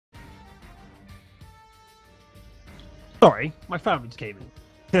Sorry, my family just came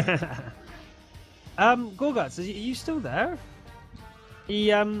in. Gorguts, are you still there?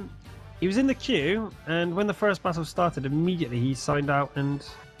 He was in the queue, and when the first battle started, immediately he signed out and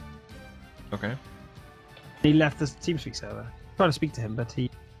Okay. he left the TeamSpeak server. Tried to speak to him, but he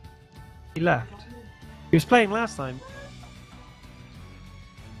left. He was playing last time.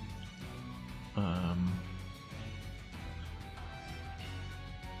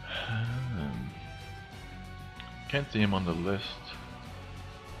 Can't see him on the list.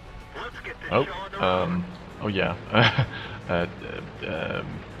 Oh, oh yeah.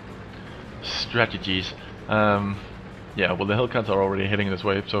 Strategies. Yeah, well the Hellcats are already heading this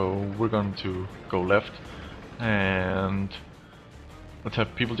way, so we're going to go left. And let's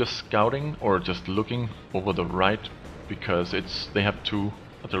have people just scouting or just looking over the right, because they have two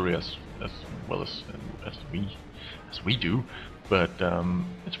artillery as well as we do, but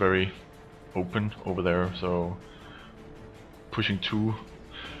it's very open over there, so pushing too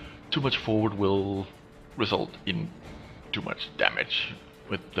much forward will result in too much damage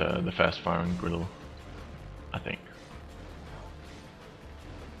with the fast firing grill, I think.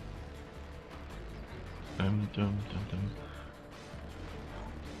 Dum, dum, dum, dum.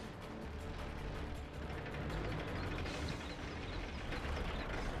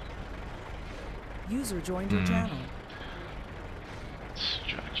 User joined your channel.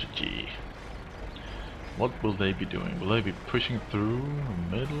 Strategy. What will they be doing? Will they be pushing through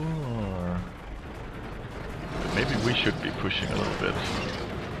the middle, or maybe we should be pushing a little bit?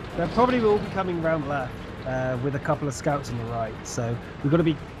 They probably will be coming round left with a couple of scouts on the right. So we've got to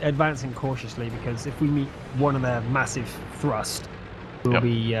be advancing cautiously, because if we meet one of their massive thrust, we'll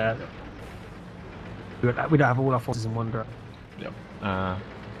be we don't have all our forces in one direction. Yep.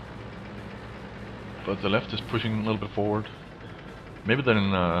 But the left is pushing a little bit forward. Maybe they're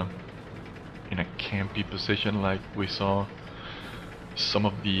in a campy position, like we saw some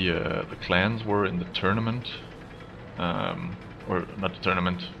of the clans were in the tournament, or not the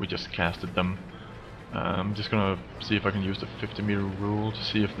tournament. We just casted them. I'm just gonna see if I can use the 50-meter rule to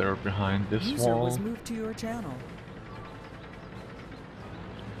see if they're behind this User wall. was moved to your channel.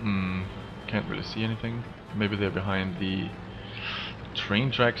 Can't really see anything. Maybe they're behind the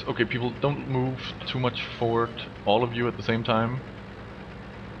train tracks. Okay, people, don't move too much forward, all of you at the same time.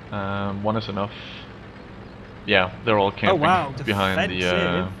 One is enough. Yeah, they're all camping behind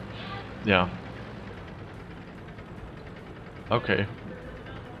the yeah. Okay.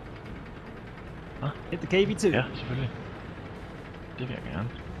 Huh? Hit the KV2. Ja, selvfølgelig. Det vil jeg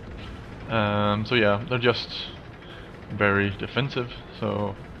gerne. So yeah, they're just very defensive,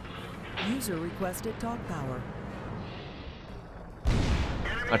 so... User requested talk power.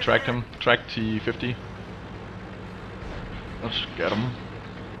 I tracked him. Tracked T50. Let's get him.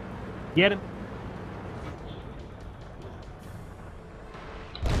 Get him.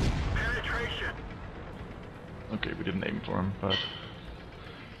 Penetration. Okay, we didn't aim for him, but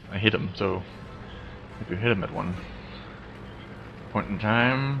I hit him, so if you hit him at one point in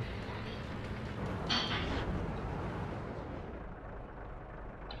time...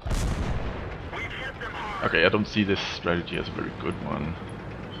 Okay, I don't see this strategy as a very good one.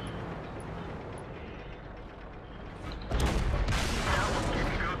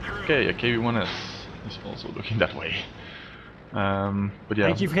 Okay, a KV-1S is also looking that way. But yeah.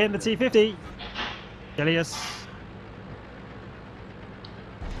 Thank you for hitting the T50. Elias.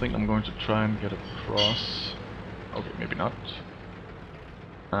 I think I'm going to try and get across. Okay, maybe not.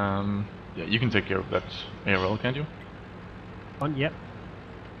 Yeah, you can take care of that ARL, can't you? On, yep.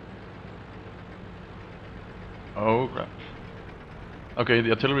 Oh crap. Okay,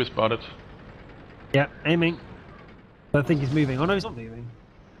 the artillery spotted. Yep, aiming. I don't think he's moving. Oh no, he's not moving.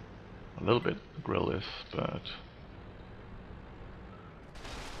 A little bit, the grill is, but...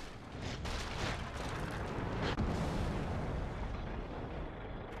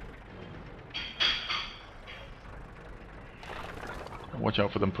 Watch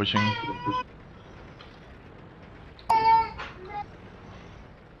out for them pushing.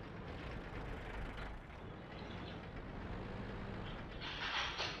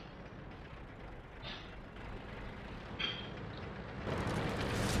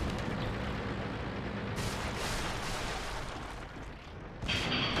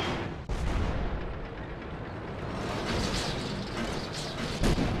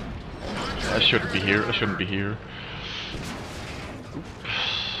 I shouldn't be here, I shouldn't be here.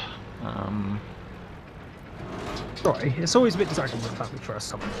 Sorry, it's always a bit distracting when family trust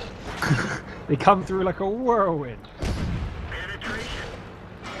someone. They come through like a whirlwind. Penetration.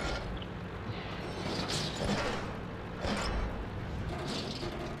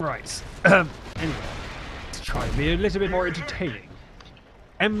 Right. Anyway, try and be a little bit more entertaining.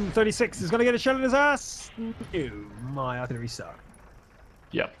 M36 is going to get a shell in his ass. No, my artillery suck.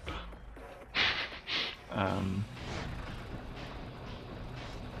 Yep.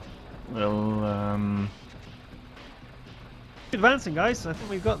 Advancing, guys. I think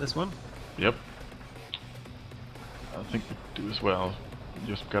we've got this one. Yep. I think we do as well. You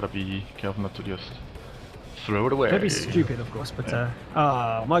just gotta be careful not to just throw it away. Don't be stupid, of course, but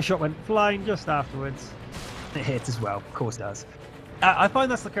my shot went flying just afterwards. It hit as well, of course it does. I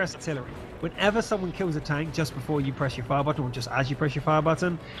find that's the curse of artillery. Whenever someone kills a tank just before you press your fire button, or just as you press your fire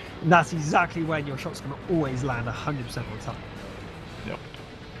button, that's exactly when your shot's going to always land 100% of the time. Yep.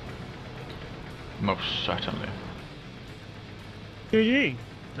 Most certainly. GG.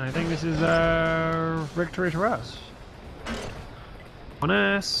 I think this is victory to us. On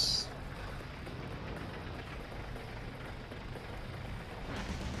us.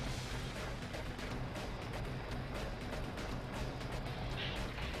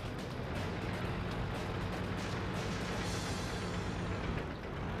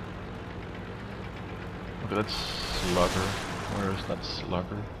 Okay, that's Slugger. Where is that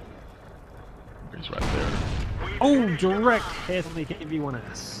Slugger? He's right there. Oh, direct hit on the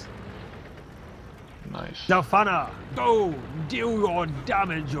KV-1S. Nice. Zalfana, go! Deal your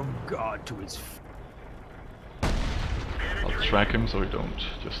damage of God to his... I'll track him so we don't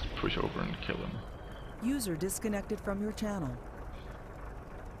just push over and kill him. User disconnected from your channel.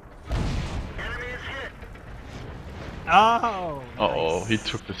 Enemy is hit. Oh! Uh-oh, nice. he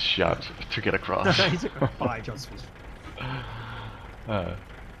took the shot to get across. He took a 5 shots.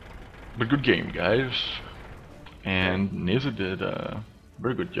 But good game, guys. And Nizza did a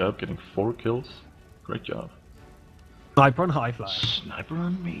very good job getting 4 kills. Great job. Sniper on high fly. Sniper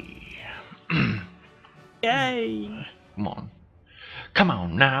on me. Yay! Come on. Come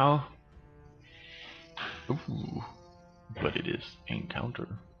on now. Ooh. But it is encounter.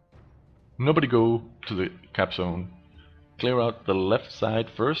 Nobody go to the cap zone. Clear out the left side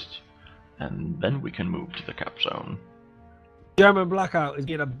first, and then we can move to the cap zone. German Blackout is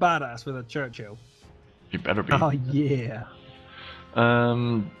getting a badass with a Churchill. You better be. Oh yeah.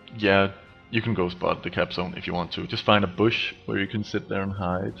 Yeah, you can go spot the cap zone if you want to. Just find a bush where you can sit there and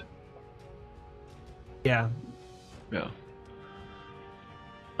hide. Yeah. Yeah.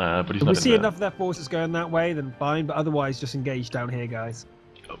 But he's If not we in see there. enough of their forces going that way, then fine, but otherwise just engage down here, guys.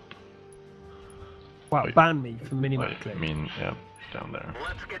 Yup. Wow, Wait. ban me from Wait, minimap I click. mean, yeah, down there.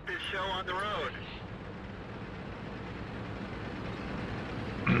 Let's get this show on the road.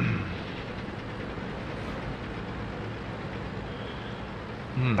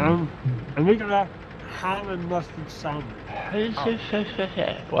 And we're gonna ham and mustard sandwich.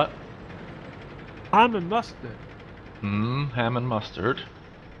 What? Ham and mustard. Ham and mustard.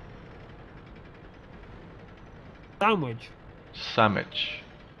 Sandwich. Sandwich.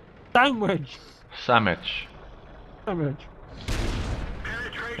 Sandwich. Sandwich. Sandwich.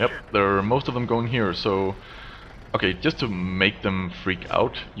 Penetration. Yep, there are most of them going here, so... Okay, just to make them freak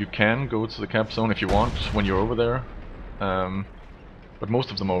out, you can go to the cap zone if you want when you're over there. But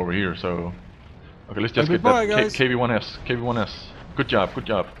most of them are over here, so... Okay, let's just get that guys. KV-1S. KV-1S. Good job, good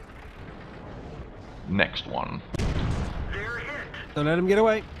job. Next one. They're hit. Don't let him get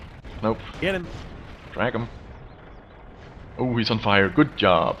away. Nope. Get him. Drag him. Oh, he's on fire. Good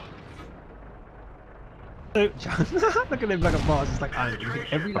job. So, look at him like a boss. It's like, I'm gonna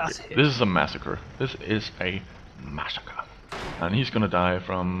get every last Okay, hit. this is a massacre. This is a massacre. And he's gonna die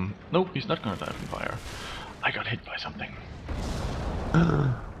from... Nope, he's not gonna die from fire. I got hit by something.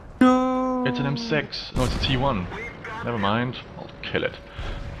 No. It's an M6. No, it's a T1. Never mind. I'll kill it.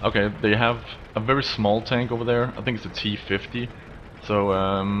 Okay, they have a very small tank over there. I think it's a T50. So,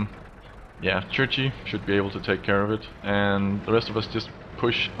 yeah, Churchy should be able to take care of it. And the rest of us just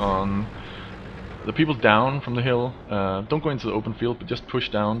push on the people down from the hill. Don't go into the open field, but just push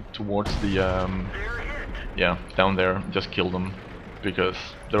down towards the, They're hit. yeah, down there. Just kill them. Because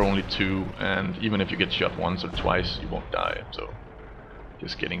there are only 2, and even if you get shot once or twice, you won't die. So,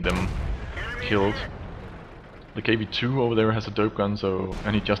 just getting them killed. The KV-2 over there has a dope gun, so,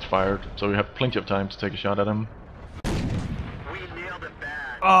 and he just fired, so we have plenty of time to take a shot at him. We nailed it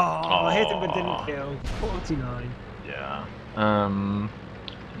bad. Oh, I hit him but didn't kill. 49. Yeah.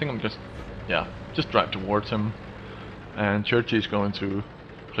 I think I'm just, yeah, just drive towards him. And Churchy is going to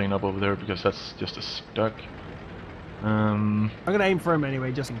clean up over there because that's just a stuck. I'm gonna aim for him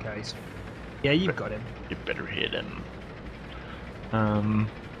anyway, just in case. Yeah, you've got him. You better hit him.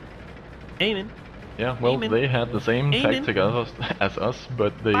 Aiming. Yeah, well, Aiming. they had the same Aiming. tactic as us,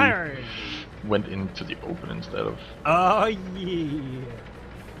 but they Fire! went into the open instead of... Oh, yeah.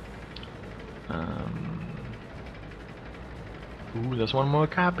 Ooh, there's one more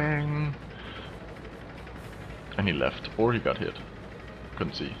capping. And he left, or he got hit.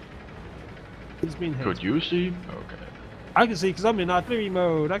 Couldn't see. He's been hit. Could you see? Okay. I can see because I'm in artillery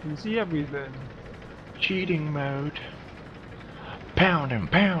mode. I can see everything. Cheating mode. Pound him,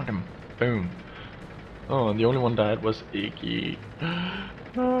 pound him. Boom. Oh, and the only one died was Iggy.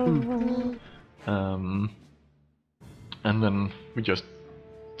 And then we just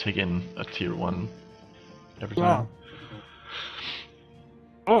take in a tier 1 every time. Wow.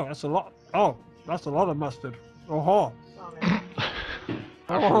 Oh, that's a lot. Oh, that's a lot of mustard. Oh,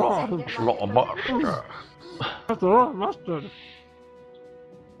 That's a lot of mustard. that's a lot of mustard.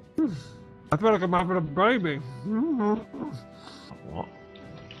 I feel like I'm having a baby. What?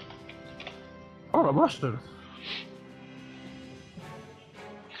 Oh, the mustard.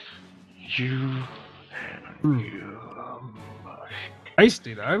 You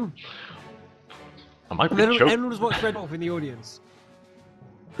Tasty though. I might be Everyone choking. was watching Red Wolf in the audience.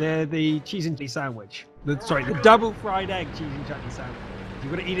 They're the cheese and chutney sandwich. Sorry, the double fried egg cheese and chutney sandwich.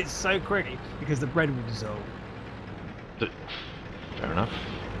 You've got to eat it so quickly because the bread will dissolve. Fair enough.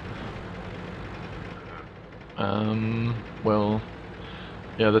 Well,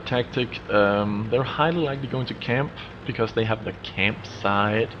 yeah, the tactic, they're highly likely going to camp because they have the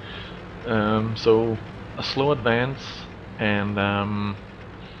campsite. So a slow advance and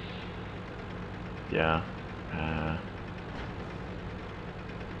yeah,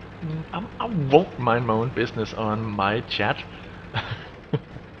 I won't mind my own business on my chat.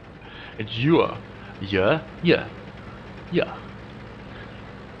 It's yeah.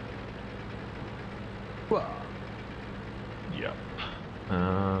 Well, Yep.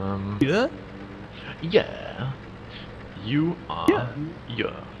 yeah. Yeah. You are.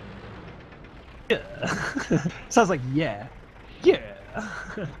 Yeah. Yeah. Sounds like yeah. Yeah.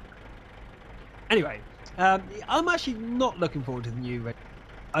 Anyway, I'm actually not looking forward to the new Red.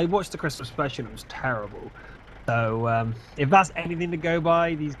 I watched the Christmas special, it was terrible. So if that's anything to go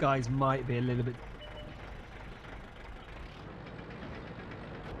by, these guys might be a little bit...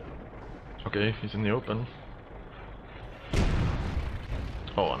 Okay, he's in the open.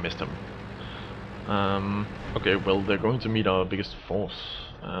 Oh, I missed him. Okay, well, they're going to meet our biggest force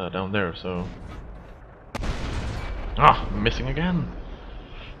down there, so... Ah, missing again!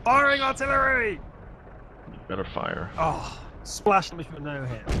 Firing artillery! You better fire. Oh, splash damage with no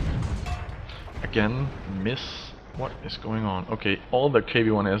hit. Again, miss. What is going on? Okay, all the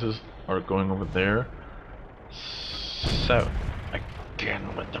KV-1Ss are going over there. So,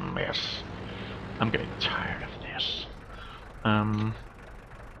 again with the miss. I'm getting tired of this.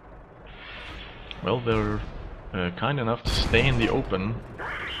 Well, they're kind enough to stay in the open.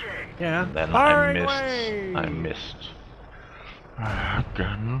 Yeah. Then Firing I away! missed.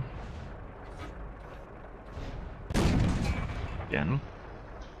 Again. Again.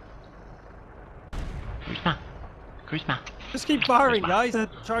 Kuzma. Just keep firing, guys. They're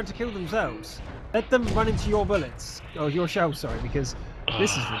trying to kill themselves. Let them run into your bullets. Oh, your shells, sorry, because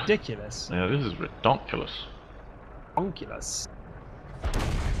this is ridiculous. Yeah, this is ridiculous. Onculus.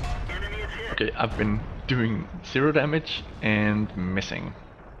 Enemy is hit. Okay, I've been doing 0 damage and missing.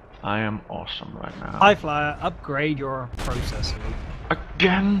 I am awesome right now. High flyer, upgrade your processor.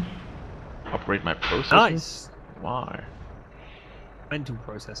 Again? Upgrade my processor? Nice. Why? Mental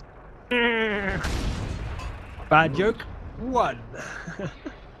processor. Bad joke. 1.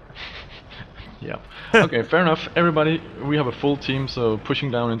 Yeah. Okay, fair enough. Everybody, we have a full team, so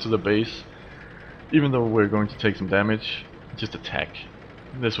pushing down into the base. Even though we're going to take some damage, just attack.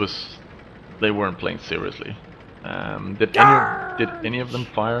 This was... They weren't playing seriously. Did any of them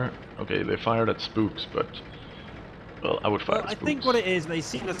fire? Okay, they fired at spooks, but... Well, I would fire Well, at I spooks. think what it is, they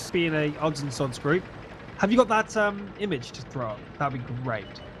seem us being a odds and sods group. Have you got that image to throw up? That'd be great.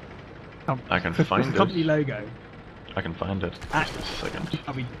 I can find it. Company logo. I can find it. Just a second.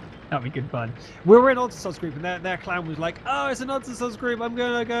 That'd be good fun. We were in odds and sods group, and their clan was like, "Oh, it's an odds and sods group. I'm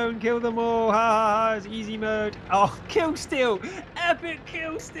gonna go and kill them all. Ha ha ha! It's easy mode. Oh, kill steal, epic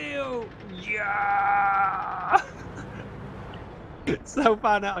kill steal. Yeah." So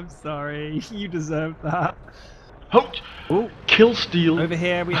far now, I'm sorry. You deserve that. Halt! Oh, Kill steal! over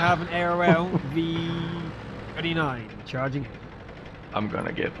here we have an ARL V39 charging in. I'm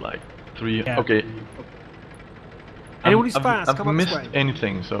gonna get like 3... Yeah. Okay. Anyone who's fast, I've come up this missed way.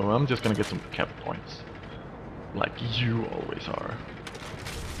 anything, so I'm just gonna get some cap points. Like you always are.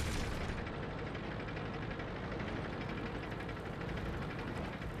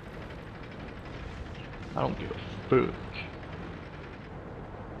 I don't give a fuck.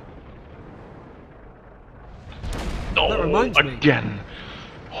 That reminds me. Again!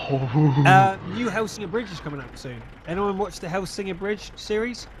 New Helsinger Bridge is coming out soon. Anyone watch the Helsinger Bridge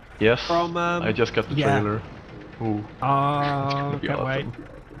series? Yes. From I just got the trailer. Ooh. Oh, It's gonna be can't wait. awesome.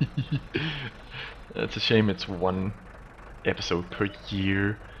 It's a shame it's one episode per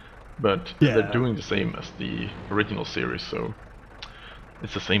year, but they're doing the same as the original series, so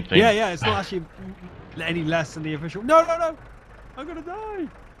it's the same thing. Yeah, it's not actually any less than the official. No, I'm gonna die.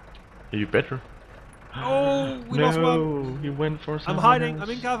 You better. Oh, we lost one. He went for some. I'm hiding. I'm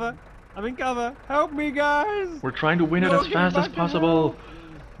in cover. Help me, guys. We're trying to win it as fast as possible.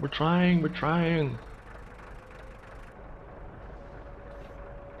 We're trying.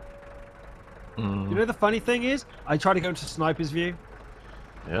 You know the funny thing is, I try to go into sniper's view.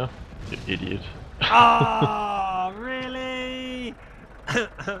 Yeah, you idiot. Ah, really?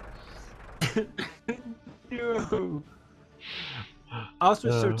 No. I'll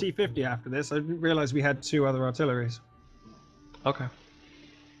switch to a T50 after this. I didn't realise we had 2 other artilleries. Okay.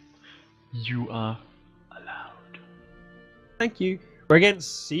 You are allowed. Thank you. We're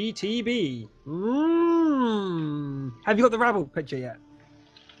against CTB. Have you got the Rabble picture yet?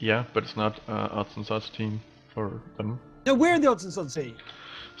 Yeah, but it's not odds and sods team for them. No, we're in the odds and sods team.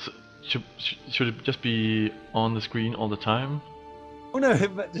 So, should it just be on the screen all the time? Oh no,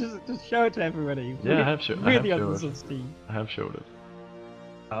 but just show it to everybody. Yeah, I have showed it. I have showed it.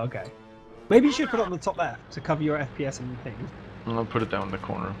 Oh, okay. Maybe you should put it on the top left to cover your FPS and things. I'll put it down in the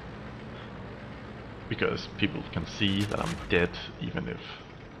corner. Because people can see that I'm dead even if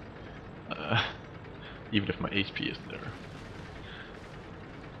my HP isn't there.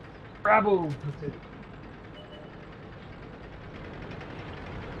 Rabble!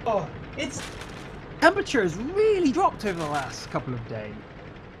 Oh, it's... Temperature has really dropped over the last couple of days.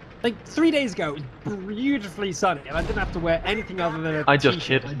 Like 3 days ago, it was beautifully sunny, and I didn't have to wear anything other than a I just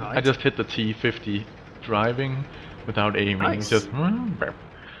t-shirt hit tonight. I just hit the T50 driving without aiming. Nice. Just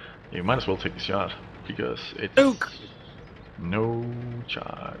you might as well take the shot because it's no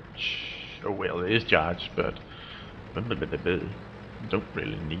charge. Oh well, it is charged, but don't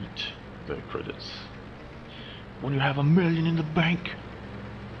really need the credits when you have 1 million in the bank,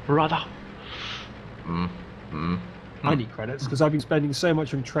 brother. I need credits because I've been spending so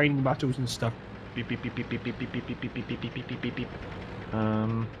much on training battles and stuff. Beep beep beep beep beep beep beep beep beep beep beep beep beep beep beep beep. I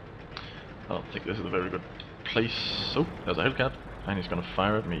don't think this is a very good place. Oh, there's a Hellcat, and he's gonna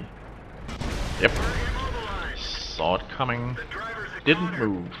fire at me. Yep. Saw it coming. Didn't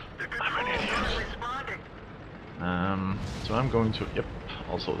move. I'm an idiot. So I'm going to. Yep.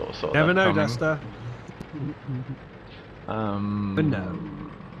 Also, though, saw Never that know, coming. Duster. But no.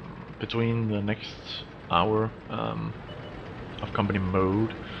 Between the next hour of company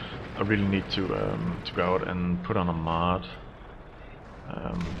mode, I really need to go out and put on a mod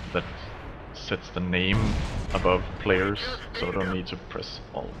that sets the name above players, so I don't need to press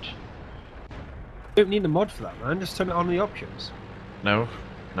Alt. You don't need a mod for that, man. Just turn it on in the options. No.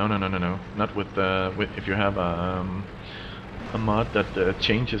 Not with if you have a mod that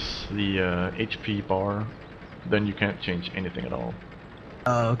changes the HP bar, then you can't change anything at all.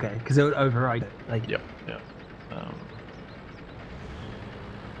 Oh, okay. Because it would override it. Like. Yep. Yeah.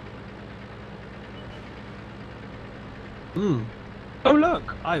 Oh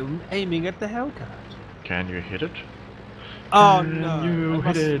look! I'm aiming at the Hellcat. Can you hit it? Oh Can no! you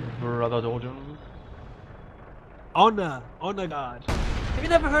hit it, brother Dojan? Honor guard. Have you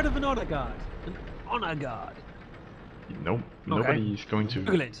never heard of an honor guard? An honor guard. Nope. Nobody's going to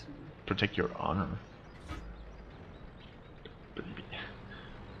Google it. protect your honor.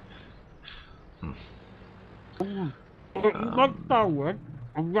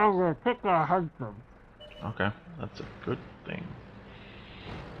 Okay, that's a good thing.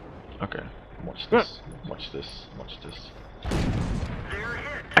 Okay, watch this. Watch this. Watch this.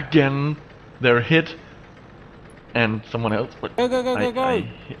 Again, they're hit, and someone else. But Go!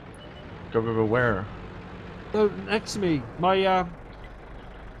 Go where? Go next to me. My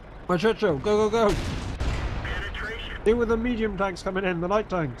Churchill. Go! Deal with the medium tanks coming in. The light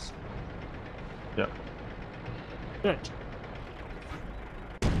tanks. Yeah. Shit.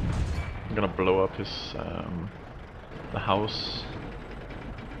 I'm gonna blow up his the house.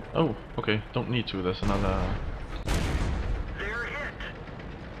 Oh, okay. Don't need to. There's another. They're hit.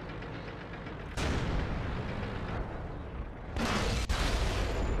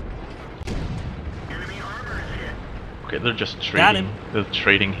 Enemy armor is hit. Okay, they're just Got trading. him. They're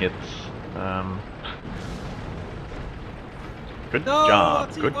trading hits. Good No, job.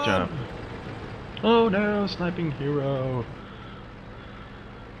 T1. Good job. Oh no, sniping hero.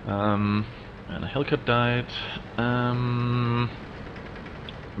 And a Hellcat died.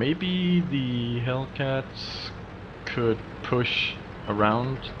 Maybe the Hellcats could push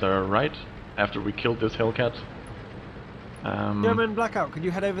around the right after we killed this Hellcat. German Blackout, could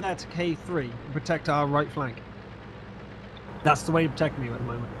you head over there to K3 and protect our right flank? That's the way to protect me at the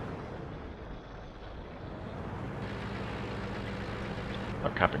moment.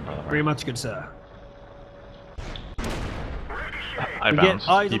 Not capping, by the way. Very much, good sir. I We bounced.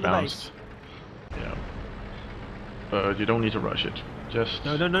 get eyes He on the bounced. Yeah. But you don't need to rush it. Just.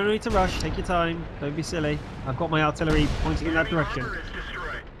 No need to rush. Take your time. Don't be silly. I've got my artillery pointing in that direction. Armor is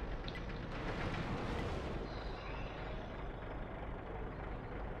destroyed.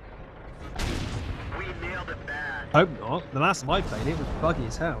 We nailed it bad. Hope not. The last time I played it was buggy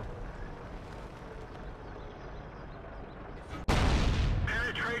as hell.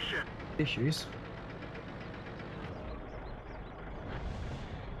 Penetration. Issues.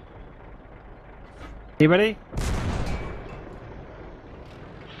 You ready?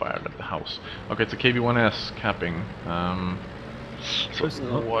 Fired at the house. Okay, it's a KV-1S capping.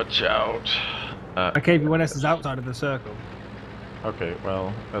 So watch out. A KV-1S is outside of the circle. Okay,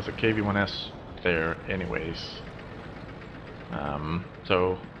 well, there's a KV-1S there anyways.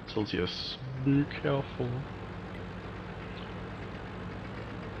 So, Celsius, be careful.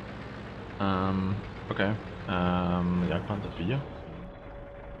 Okay. Jagdpanzer 4.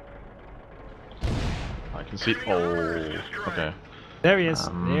 I can see. Oh, okay. There he is.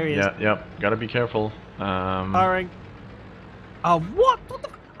 There he is. Yeah, gotta be careful. Firing. Oh, what? What the?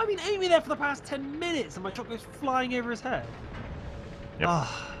 I've been aiming there for the past 10 minutes and my truck goes flying over his head. Yep.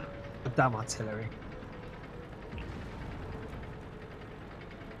 Ah, damn artillery.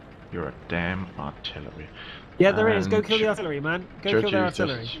 You're a damn artillery. Yeah, there is. Go And kill the artillery, man. Go kill their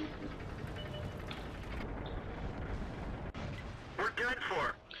artillery. We're done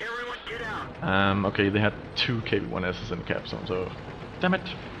for. Everyone get out. Okay, they had 2 KV-1Ss in the cap zone, so... Damn it!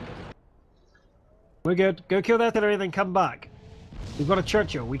 We're good. Go kill the artillery, then come back. We've got a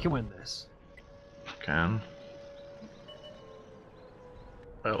Churchill. We can win this. Can.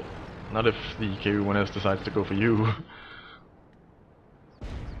 Well, not if the KV-1S decides to go for you.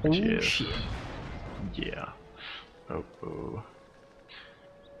 Oh, Cheers. shit. Yeah. Oh.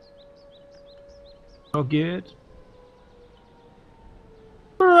 Oh, good.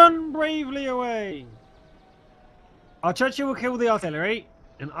 Run bravely away. Our Churchill will kill the artillery,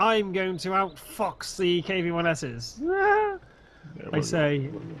 and I'm going to outfox the KV-1Ss. Yeah, I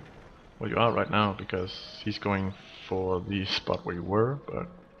say. Well, you are right now, because he's going for the spot where you were, but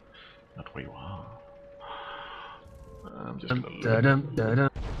not where you are. I'm just gonna look.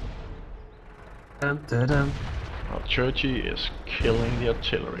 Well, Churchy is killing the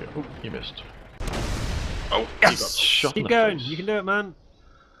artillery. Oh, he missed. Oh, he got shot in Keep the going. face. You can do it, man.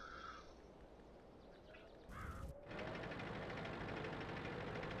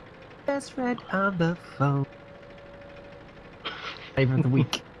 Best friend on the phone. Flavor of the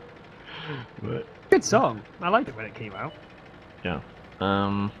week. But, Good song. I liked it when it came out. yeah.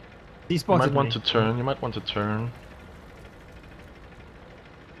 He You spotted might want me. to turn. You might want to turn.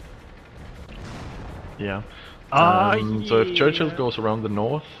 Yeah. So if Churchill yeah. goes around the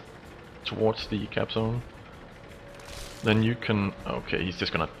north, towards the cap zone, then you can... Okay, he's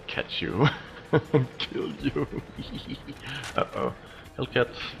just gonna catch you. Kill you. Uh-oh. Hellcat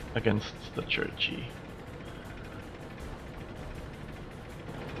against the Churchy.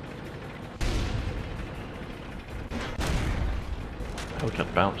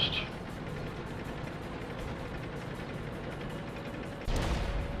 Hellcat bounced.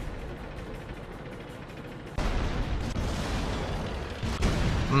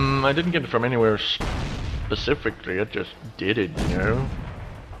 I didn't get it from anywhere specifically, I just did it, you know?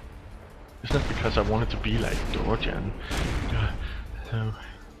 It's not because I wanted to be like Dorjan. So...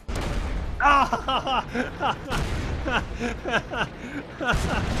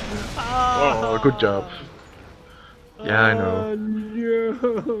 Oh, good job. Yeah, I know.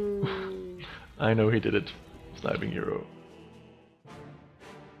 No. I know he did it. Sniping Euro.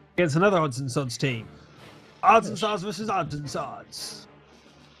 Against another Odds and Sods team. Odds and Sods versus Odds and Sods.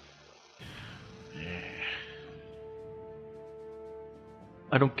 Yeah.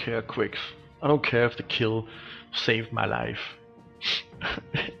 I don't care, Quicks. I don't care if the kill saved my life.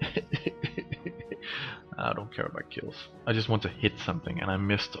 I don't care about kills. I just want to hit something, and I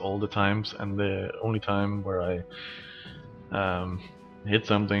missed all the times, and the only time where I hit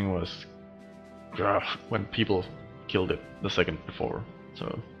something was when people killed it the second before.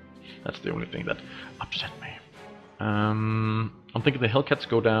 So that's the only thing that upset me. I'm thinking the Hellcats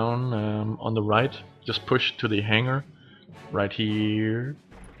go down on the right. Just push to the hangar right here.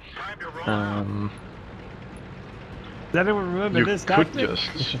 Time to roll. Does anyone remember You this could tactic?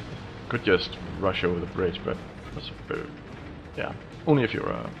 just rush over the bridge, but that's yeah. Only if you're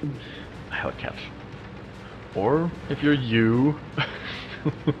a Hellcat. Or if you're you.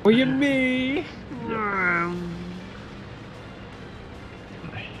 Or you me.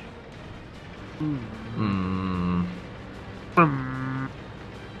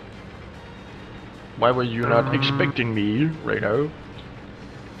 Why were you not expecting me, Rado?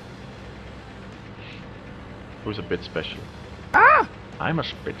 Who's a bit special? Ah! I'm a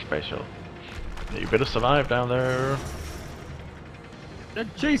bit special. You better survive down there. They're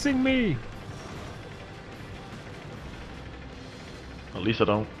chasing me. At least I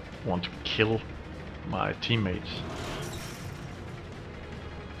don't want to kill my teammates.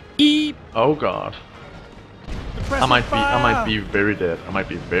 Eep. Oh god. I might be very dead. I might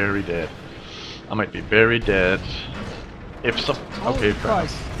be very dead. I might be very dead. If some okay, fair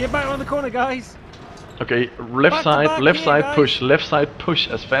enough. Get back around the corner, guys. Okay, left side guys. push, left side push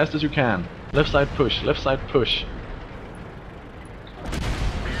as fast as you can. Left side push, left side push.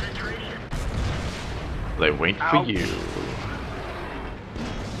 They wait for you.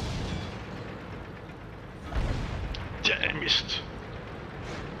 Damn, missed.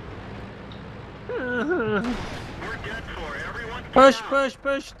 We're dead for. Everyone get Push, out. push,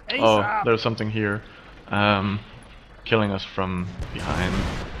 push. Oh, ASAP. there's something here. Killing us from behind.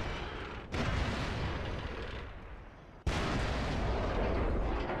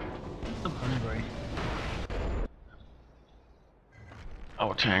 I'm hungry.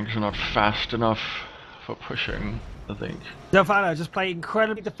 Our tanks are not fast enough for pushing, I think. No, Fano, just play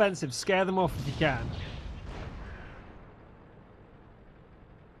incredibly defensive. Scare them off if you can.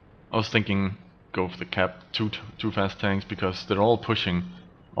 I was thinking go for the cap, two fast tanks, because they're all pushing,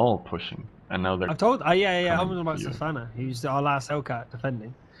 and now they're. I've told. Yeah. I'm coming about for you. Stefana, who's our last Hellcat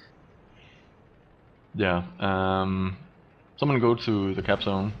defending. Yeah. Someone go to the cap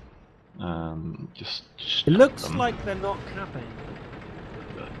zone. Just. It looks them. like they're not capping.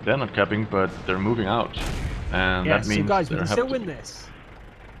 They're not capping, but they're moving out, and Yeah, that means so guys, we they can have still to win be. this.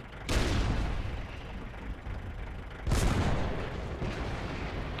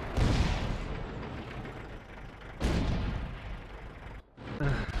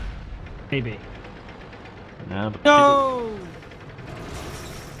 Maybe. Yeah, but No!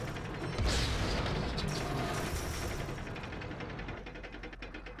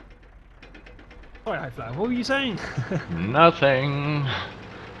 Sorry, High Fly, what were you saying? Nothing.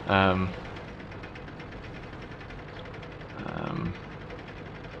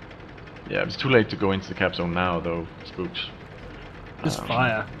 Yeah, it's too late to go into the cap zone now, though. Spooks. Just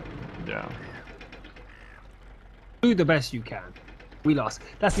fire. Yeah. Do the best you can. We lost.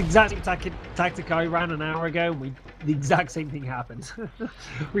 That's the exact same tactic I ran an hour ago, and the exact same thing happened.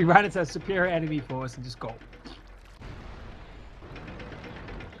 We ran into a superior enemy force and just got.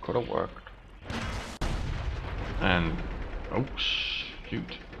 Could have worked. And oh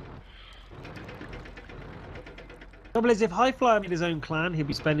shoot. Trouble is, if High Flyer made his own clan, he'd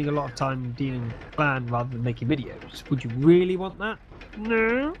be spending a lot of time dealing clan rather than making videos. Would you really want that?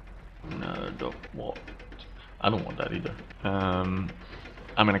 No. No, don't want. I don't want that either. I'm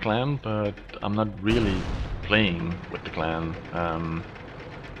in a clan, but I'm not really playing with the clan. I'm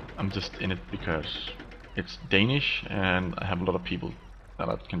just in it because it's Danish, and I have a lot of people that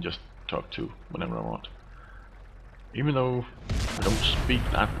I can just talk to whenever I want. Even though I don't speak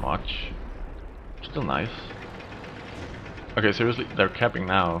that much, still nice. Okay, seriously, they're capping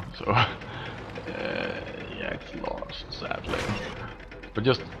now, so yeah, it's lost, sadly. But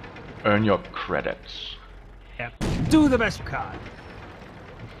just earn your credits. Yeah. Do the best you can.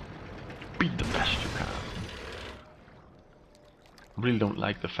 Be the best you can. I really don't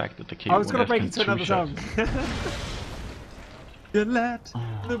like the fact that the K1 I was gonna has break into another shots. song. You let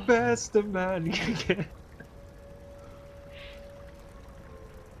the best of man.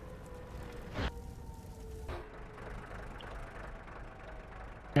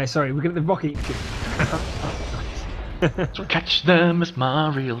 Yeah, sorry, we're gonna the rocket. To catch them is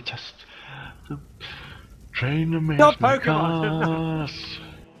my real test. The train to make Not me Pokemon. cause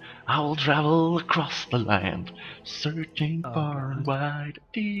I will travel across the land, searching Oh, far and wide.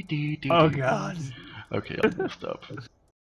 Dee, dee, dee, Oh dee. god. Okay, I'll stop.